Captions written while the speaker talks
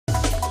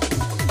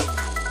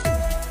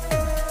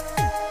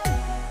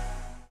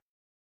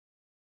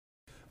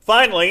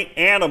Finally,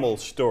 animal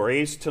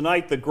stories.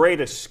 Tonight, the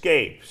great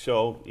escape.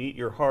 So eat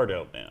your heart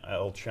out now,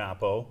 El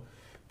Chapo,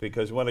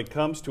 because when it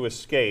comes to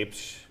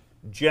escapes,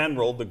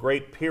 General, the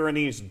Great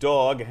Pyrenees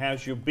dog,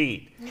 has you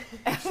beat.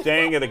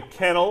 Staying at a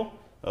kennel,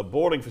 a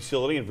boarding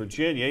facility in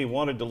Virginia, he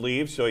wanted to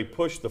leave, so he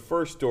pushed the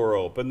first door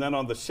open. Then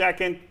on the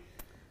second,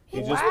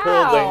 he just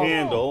pulled the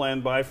handle,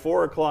 and by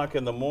 4 o'clock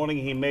in the morning,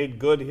 he made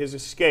good his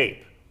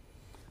escape.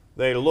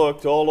 They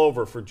looked all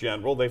over for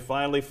General. They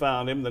finally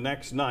found him the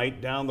next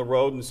night down the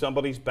road in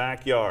somebody's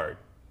backyard.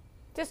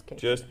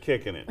 Just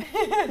kicking it.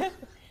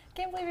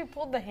 Can't believe he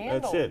pulled the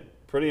handle. That's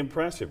it. Pretty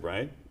impressive,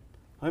 right?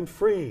 I'm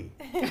free.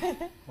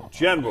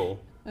 General,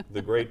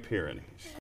 the Great Pyrenees.